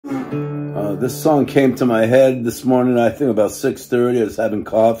This song came to my head this morning, I think about 6:30. I was having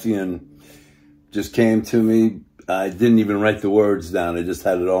coffee and just came to me. I didn't even write the words down. I just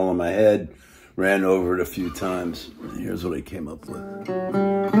had it all in my head, ran over it a few times. Here's what I came up with.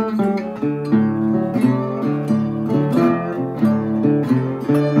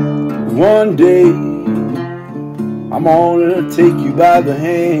 One day, I'm gonna take you by the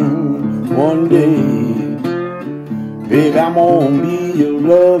hand. One day, baby, I'm gonna be your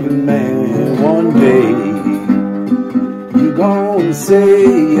loving man. One day, you're gonna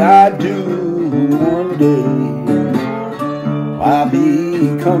say I do. One day, I'll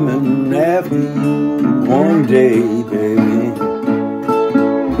be coming after you. One day, baby,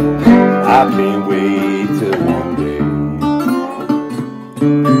 I can't wait till one day.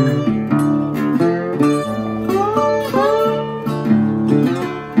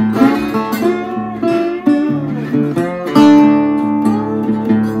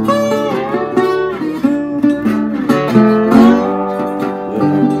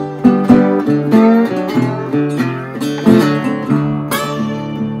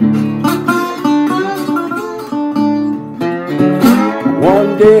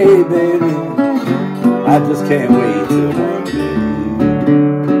 One day, baby, I just can't wait till one day.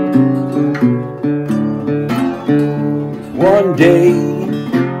 One day,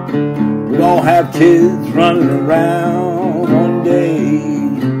 we don't have kids running around. One day,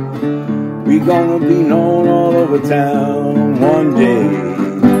 we gonna be known all over town. One day,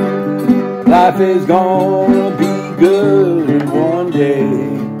 life is gonna be good. One day,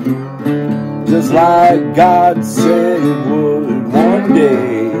 just like God said it would. One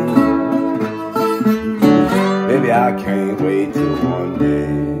day, baby, I can't wait till one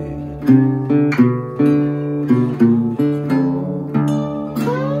day.